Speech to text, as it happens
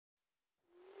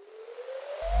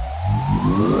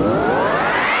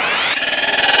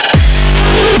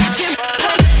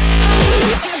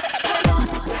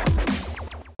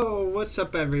What's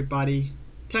up everybody?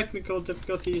 Technical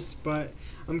difficulties, but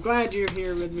I'm glad you're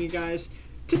here with me, guys.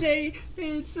 Today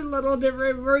it's a little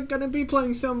different. We're gonna be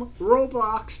playing some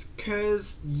Roblox,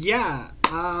 cause yeah,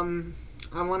 I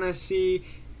wanna see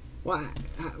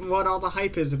what all the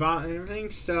hype is about and everything.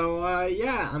 So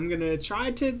yeah, I'm gonna try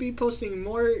to be posting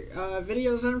more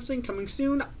videos and everything coming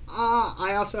soon.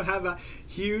 I also have a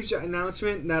huge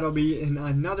announcement that'll be in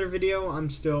another video. I'm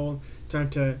still trying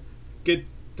to get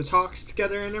the talks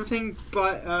together and everything,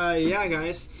 but yeah,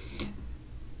 guys,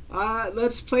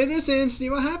 let's play this and see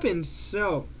what happens.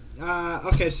 So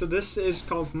okay, so this is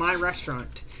called My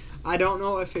Restaurant. I don't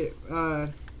know if it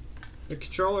the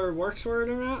controller works for it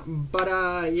or not, but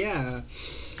yeah,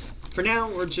 for now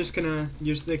we're just gonna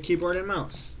use the keyboard and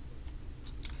mouse.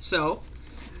 So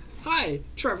hi,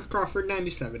 Trevor Crawford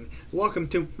 97, welcome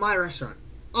to my restaurant.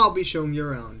 I'll be showing you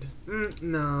around.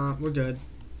 Nah, we're good.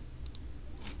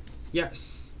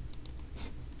 Yes.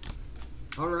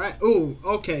 Alright. Oh,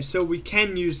 okay, so we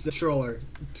can use the controller.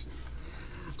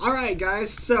 Alright, guys,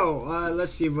 so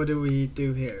let's see, what do we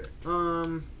do here?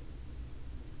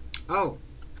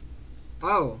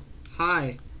 Oh,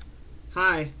 hi.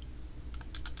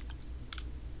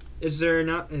 Is there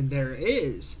not? And there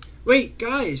is. Wait,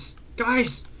 guys,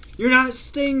 you're not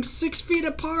staying 6 feet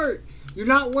apart. You're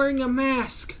not wearing a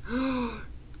mask.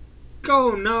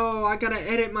 Oh no, I gotta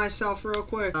edit myself real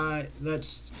quick.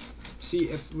 Let's see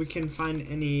if we can find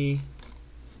any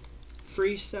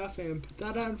free stuff and put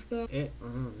that on for that.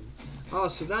 Oh,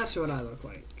 so that's what I look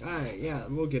like. Alright, yeah,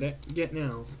 we'll get it. Get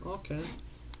now. Okay.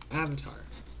 Avatar.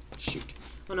 Shoot.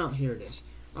 Oh no, here it is.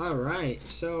 Alright,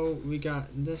 so we got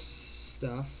this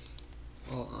stuff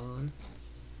all on.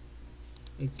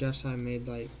 I guess I made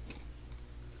like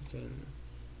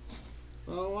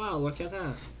oh wow, look at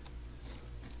that.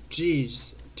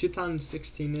 Jeez,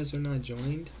 2016 is when I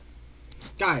joined.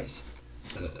 Guys,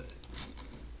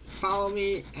 follow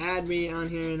me, add me on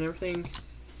here and everything.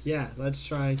 Yeah, let's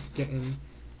try getting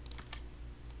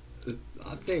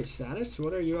update status.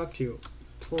 What are you up to?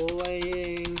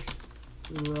 Playing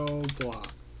Roblox.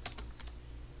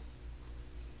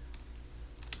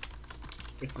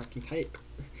 If I can type.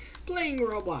 Playing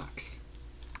Roblox.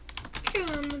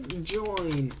 Come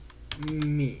join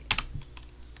me.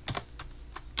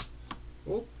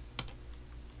 Oh.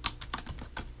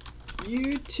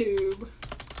 YouTube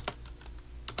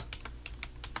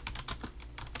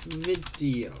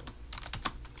video.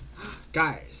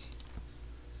 Guys,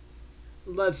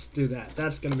 let's do that.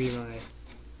 That's gonna be my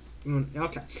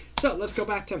okay. So let's go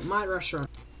back to my restaurant.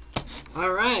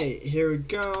 Alright, here we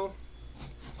go.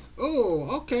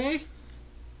 Oh, okay.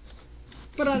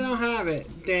 But I don't have it.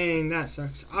 Dang, that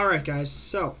sucks. Alright, guys,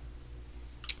 so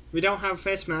we don't have a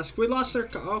face mask. We lost our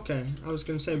okay, I was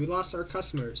gonna say we lost our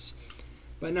customers.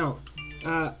 But no.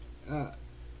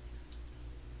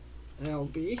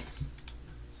 LB.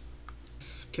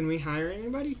 Can we hire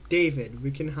anybody? David.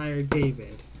 We can hire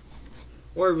David.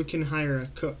 Or we can hire a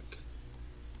cook.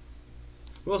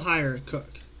 We'll hire a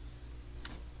cook.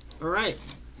 Alright.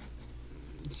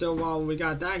 So while we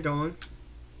got that going.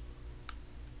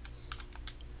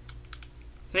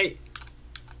 Hey.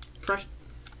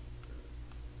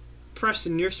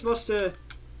 Preston, you're supposed to...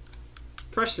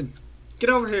 Preston, get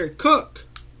over here. Cook!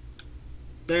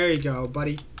 There you go,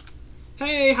 buddy.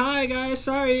 Hey, hi, guys.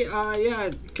 Sorry.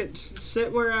 Yeah,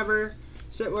 sit wherever.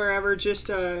 Sit wherever. Just,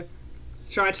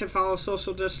 try to follow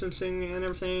social distancing and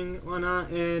everything, whatnot.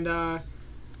 And,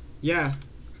 yeah.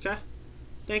 Okay?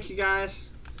 Thank you, guys.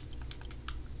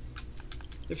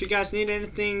 If you guys need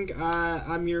anything,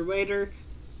 I'm your waiter.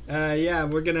 Yeah,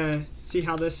 we're gonna see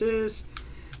how this is.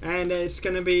 And it's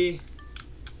gonna be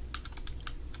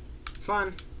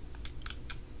fun.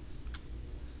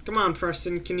 Come on,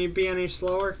 Preston. Can you be any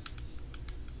slower?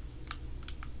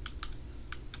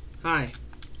 Hi.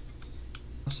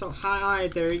 So, hi,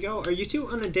 there you go. Are you two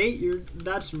on a date?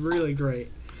 That's really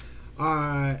great.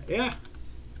 Yeah.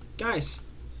 Guys.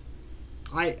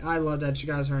 I love that you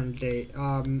guys are on a date.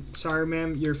 Sorry,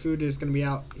 ma'am. Your food is going to be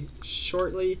out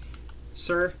shortly.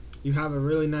 Sir, you have a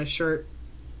really nice shirt.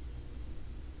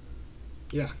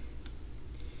 Yeah.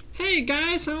 Hey,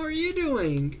 guys. How are you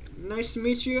doing? Nice to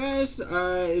meet you guys.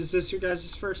 Is this your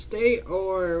guys' first date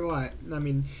or what? I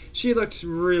mean, she looks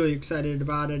really excited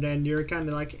about it, and you're kind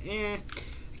of like, eh.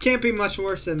 Can't be much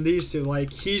worse than these two.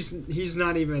 Like, he's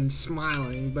not even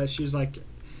smiling, but she's like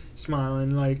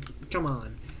smiling. Like, come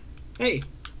on. Hey.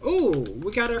 Oh,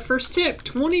 we got our first tip.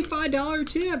 $25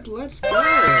 tip. Let's go.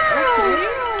 Okay.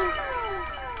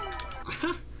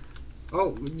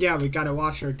 Oh, yeah, we gotta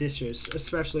wash our dishes,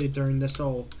 especially during this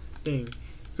whole thing.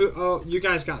 Oh, you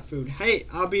guys got food. Hey,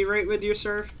 I'll be right with you,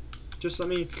 sir. Just let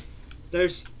me...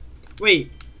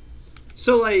 Wait.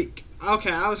 So, like...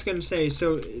 Okay, I was gonna say,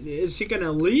 so is he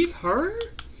gonna leave her?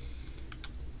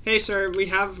 Hey, sir, we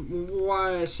have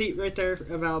a seat right there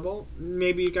available.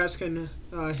 Maybe you guys can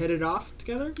hit it off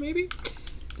together, maybe?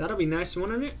 That'll be nice,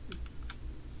 wouldn't it?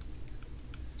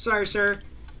 Sorry, sir.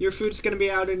 Your food's gonna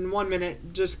be out in 1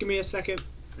 minute. Just give me a second.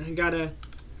 I gotta...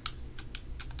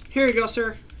 Here you go,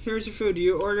 sir. Here's your food.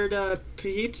 You ordered a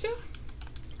pizza?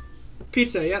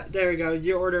 Pizza, yeah, there you go.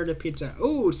 You ordered a pizza.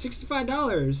 Ooh,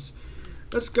 $65.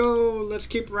 Let's go. Let's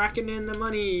keep racking in the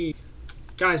money.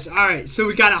 Guys, alright, so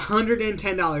we got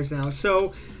 $110 now.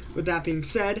 So, with that being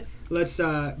said, let's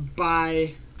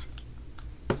buy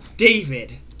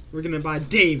David. We're gonna buy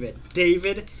David.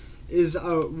 David is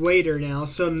a waiter now,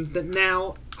 so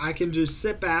now I can just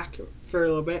sit back for a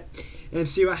little bit and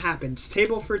see what happens.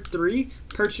 Table for 3,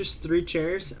 purchase 3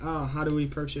 chairs. Oh, how do we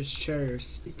purchase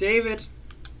chairs? David.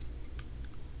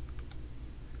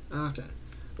 Okay.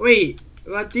 Wait,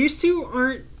 but these two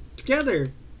aren't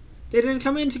together. They didn't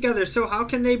come in together, so how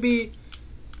can they be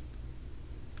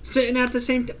sitting at the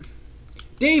same time?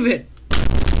 David!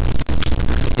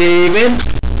 David!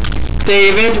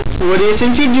 David, what do you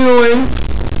think you're doing?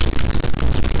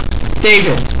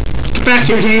 David! Get back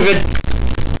here, David!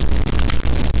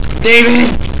 David!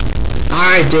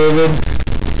 Alright, David.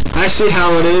 I see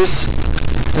how it is.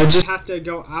 I just have to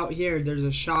go out here. There's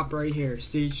a shop right here.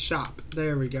 See? Shop.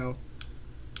 There we go.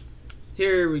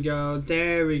 Here we go.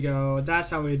 There we go. That's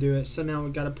how we do it. So now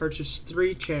we gotta purchase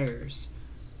 3 chairs.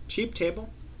 Cheap table.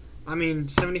 I mean,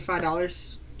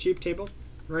 $75. Cheap table.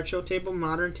 Retro table.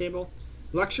 Modern table.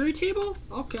 Luxury table?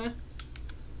 Okay.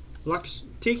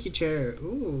 Tiki chair.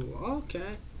 Ooh,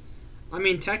 okay. I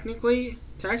mean, technically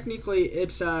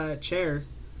it's a chair.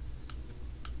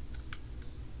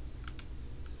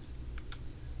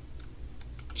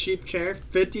 Cheap chair.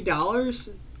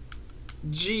 $50?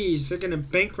 Jeez, they're gonna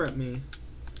bankrupt me.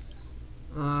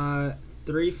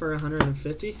 3 for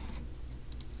 150.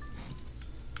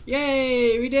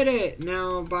 Yay, we did it!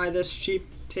 Now buy this cheap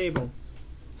table.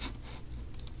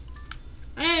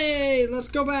 Hey, let's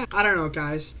go back. I don't know,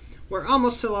 guys. We're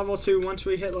almost to level 2. Once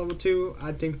we hit level 2,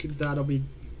 I think that'll be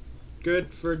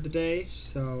good for the day.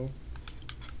 So,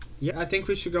 yeah, I think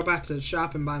we should go back to the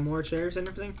shop and buy more chairs and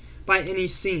everything. Buy any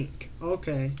sink.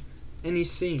 Okay. Any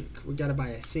sink. We gotta buy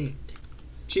a sink.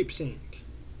 Cheap sink.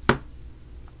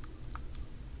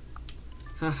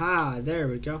 Haha, there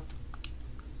we go.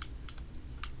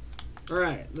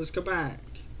 Alright, let's go back.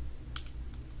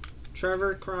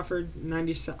 Trevor Crawford,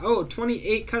 97. Oh,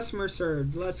 28 customers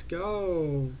served. Let's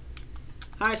go.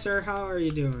 Hi, sir. How are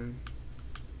you doing?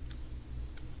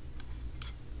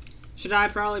 Should I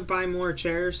probably buy more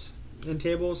chairs and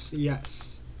tables?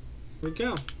 Yes. Here we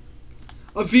go.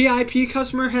 A VIP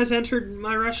customer has entered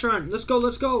my restaurant. Let's go,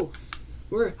 let's go.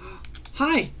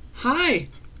 Hi. Hi.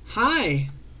 Hi.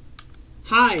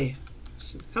 Hi.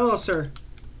 Hello, sir.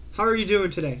 How are you doing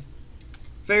today?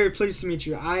 Very pleased to meet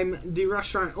you. I'm the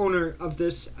restaurant owner of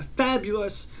this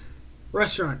fabulous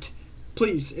restaurant.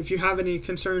 Please, if you have any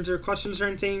concerns or questions or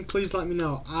anything, please let me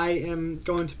know. I am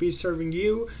going to be serving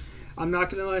you. I'm not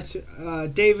going to let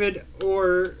David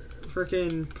or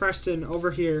frickin' Preston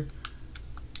over here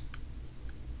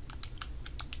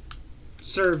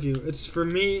serve you. It's for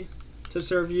me to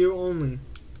serve you only.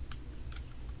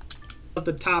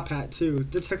 The top hat too.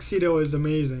 The tuxedo is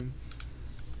amazing.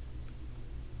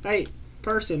 Hey,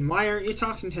 person, why aren't you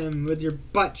talking to him with your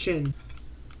butt chin?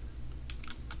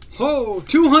 Oh,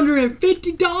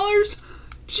 $250?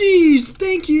 Jeez,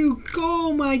 thank you.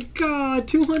 Oh my god,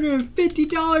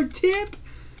 $250 tip?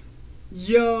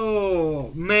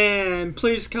 Yo, man,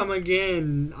 please come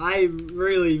again. I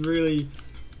really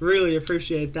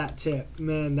appreciate that tip.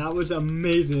 Man, that was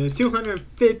amazing. A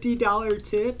 $250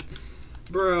 tip?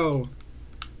 Bro,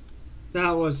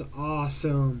 that was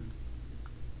awesome.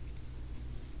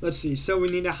 Let's see. So we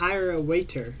need to hire a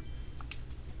waiter.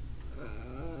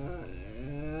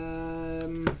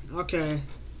 Okay.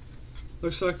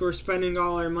 Looks like we're spending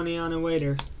all our money on a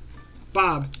waiter.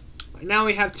 Bob. Now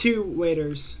we have 2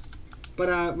 waiters.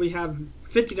 But we have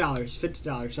 $50.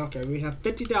 $50. Okay, we have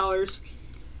 $50.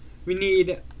 We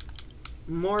need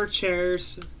more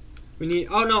chairs. We need...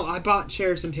 Oh, no. I bought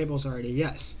chairs and tables already.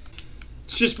 Yes.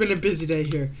 It's just been a busy day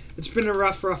here. It's been a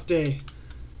rough day.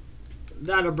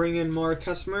 That'll bring in more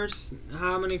customers.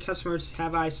 How many customers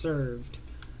have I served?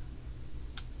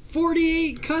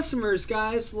 48 customers,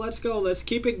 guys. Let's go. Let's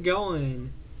keep it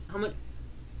going. How many?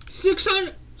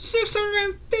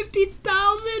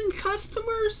 650,000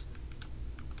 customers?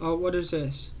 Oh, what is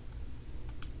this?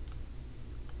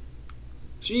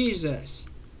 Jesus.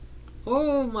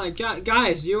 Oh my God.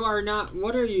 Guys, you are not...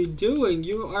 What are you doing?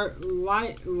 You are...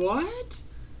 Why? What?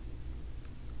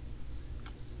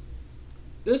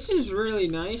 This is really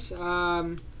nice.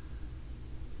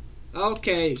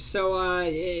 Okay, so,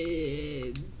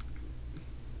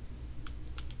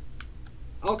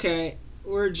 okay,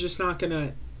 we're just not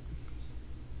gonna...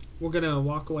 We're gonna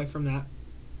walk away from that.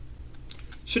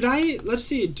 Should I... Let's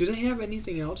see, do they have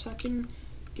anything else I can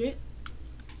get?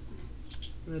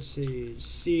 Let's see,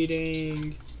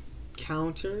 seating,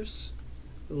 counters,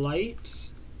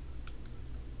 lights,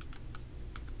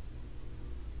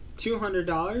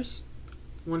 $200,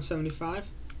 $175.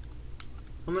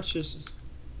 How much is this?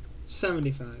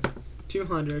 75,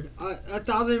 200,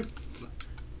 1,000.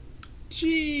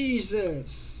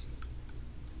 Jesus.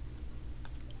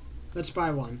 Let's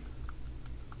buy one.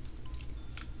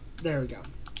 There we go.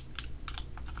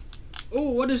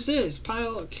 Oh, what is this?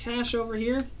 Pile of cash over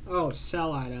here? Oh,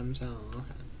 sell items. Oh,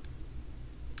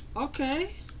 okay.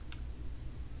 Okay.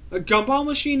 A gumball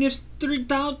machine is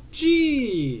 3,000.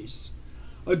 Jeez.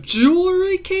 A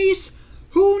jewelry case?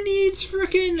 Who needs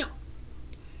freaking...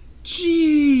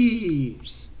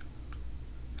 Jeez.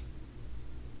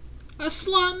 A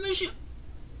slot machine?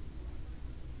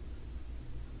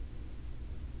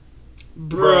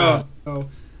 Bruh. Oh.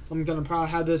 I'm gonna probably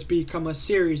have this become a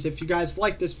series. If you guys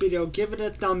like this video, give it a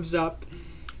thumbs up.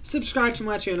 Subscribe to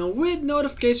my channel with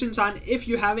notifications on if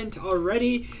you haven't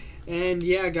already. And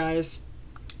yeah, guys,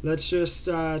 let's just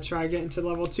try getting to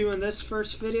level 2 in this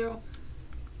first video.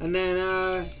 And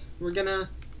then we're gonna...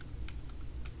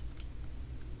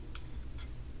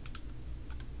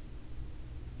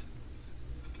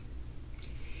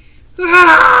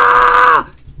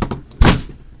 Ah!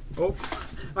 Oh.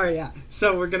 Alright, yeah.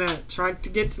 So we're gonna try to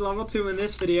get to level 2 in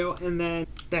this video, and then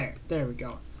there we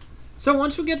go. So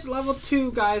once we get to level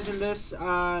 2, guys, in this,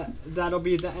 that'll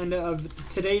be the end of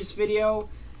today's video,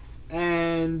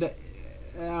 and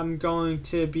I'm going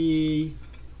to be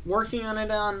working on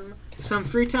it on some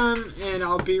free time, and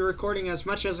I'll be recording as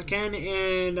much as I can.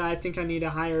 And I think I need to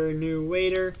hire a new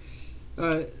waiter,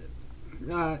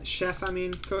 chef. I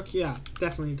mean, cook. Yeah,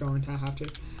 definitely going to have to.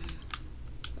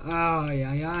 Oh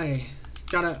yeah.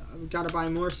 Gotta buy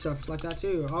more stuff like that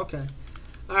too. Okay.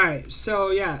 Alright,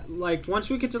 so yeah, like once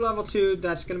we get to level 2,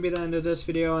 that's gonna be the end of this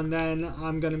video, and then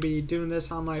I'm gonna be doing this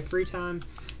on my free time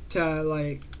to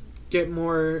like get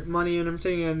more money and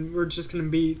everything, and we're just gonna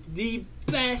be the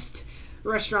best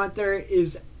restaurant there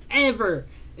is ever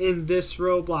in this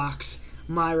Roblox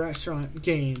My Restaurant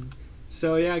game.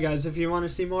 So yeah, guys, if you want to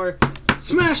see more,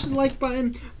 smash the like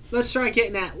button. Let's try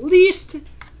getting at least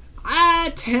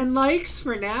 10 likes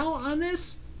for now on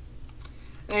this,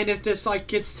 and if this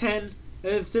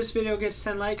if this video gets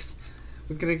 10 likes,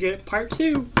 we're gonna get part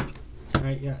 2.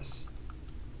 Alright, yes,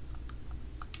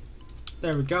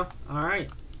 there we go. Alright,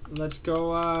 let's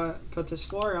go put this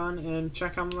floor on and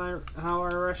check how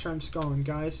our restaurant's going,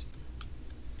 guys.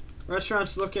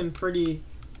 Restaurant's looking pretty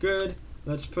good.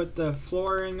 Let's put the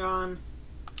flooring on.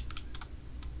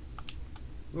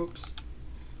 Oops.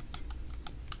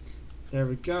 There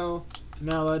we go.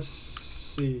 Now let's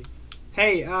see.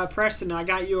 Hey, Preston, I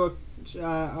got you a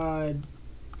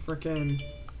freaking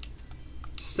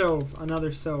stove.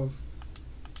 Another stove.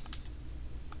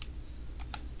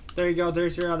 There you go.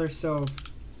 There's your other stove.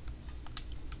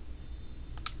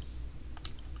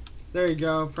 There you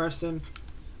go, Preston.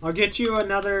 I'll get you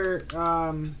another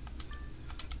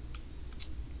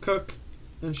cook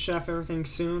and chef everything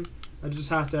soon. I just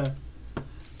have to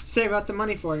save up the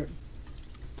money for it.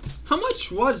 How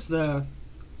much was the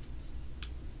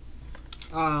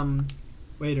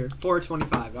waiter?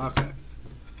 $4.25. Okay.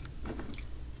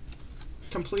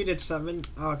 Completed 7.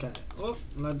 Okay. Oh,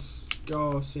 let's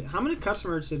go see. How many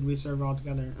customers did we serve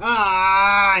altogether?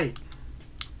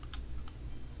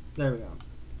 There we go.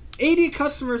 80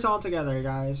 customers altogether,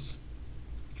 guys.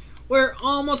 We're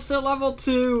almost at level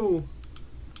 2.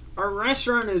 Our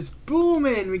restaurant is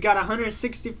booming. We got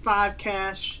 165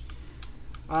 cash.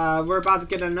 We're about to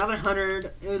get another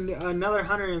 100 and another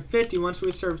 150 once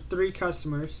we serve 3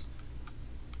 customers.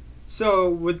 So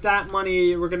with that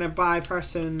money, we're gonna buy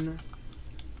Preston.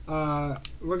 We're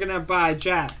gonna buy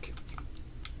Jack,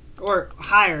 or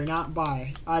hire, not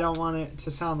buy. I don't want it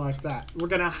to sound like that. We're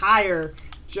gonna hire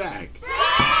Jack.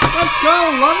 Let's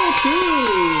go, level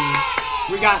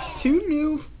 2. We got 2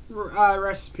 new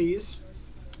recipes,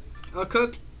 a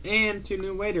cook, and 2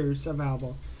 new waiters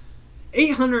available.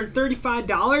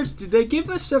 $835? Did they give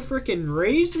us a freaking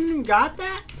raise when we got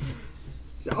that?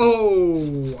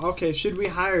 Oh, okay. Should we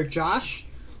hire Josh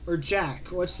or Jack?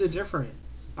 What's the difference?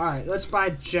 Alright, let's buy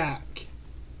Jack.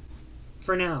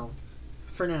 For now.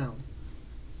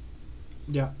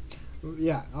 Yeah.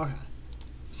 Yeah, okay.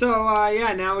 So,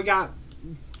 yeah, now we got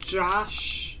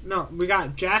we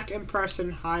got Jack and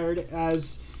Preston hired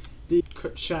as the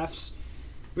chefs.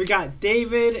 We got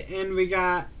David and we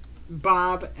got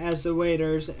Bob as the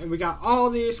waiters. And we got all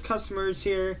these customers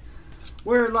here.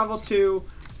 We're level 2.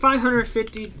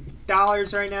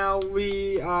 $550 right now.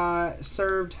 We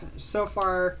served so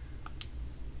far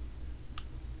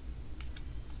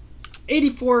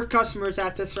 84 customers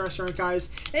at this restaurant,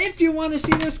 guys. If you want to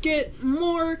see us get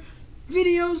more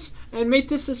videos and make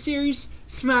this a series,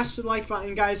 smash the like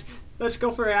button, guys. Let's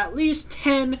go for at least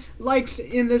 10 likes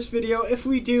in this video. If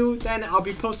we do, then I'll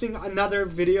be posting another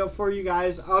video for you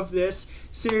guys of this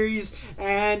series.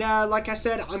 And like I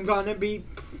said, I'm going to be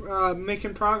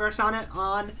making progress on it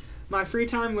on my free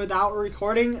time without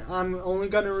recording. I'm only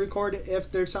going to record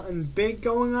if there's something big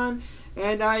going on.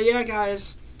 And yeah,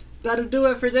 guys, that'll do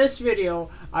it for this video.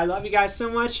 I love you guys so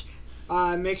much.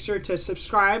 Make sure to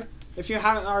subscribe if you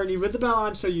haven't already with the bell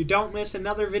on so you don't miss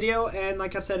another video. And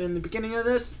like I said in the beginning of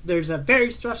this, there's a very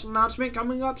special announcement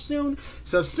coming up soon,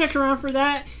 so stick around for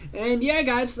that. And yeah,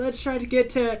 guys, let's try to get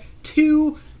to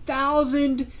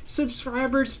 2,000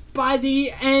 subscribers by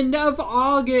the end of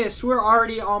August. We're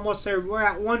already almost there. We're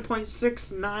at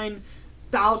 1.69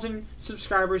 thousand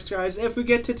subscribers, guys. If we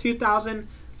get to 2,000,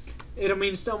 it'll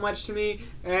mean so much to me,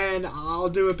 and I'll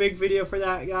do a big video for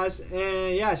that, guys.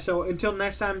 And yeah, so until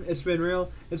next time, it's been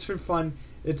real, it's been fun.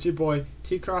 It's your boy,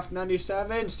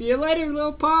 TCroft97. See you later,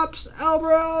 little pops.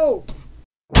 Elbro!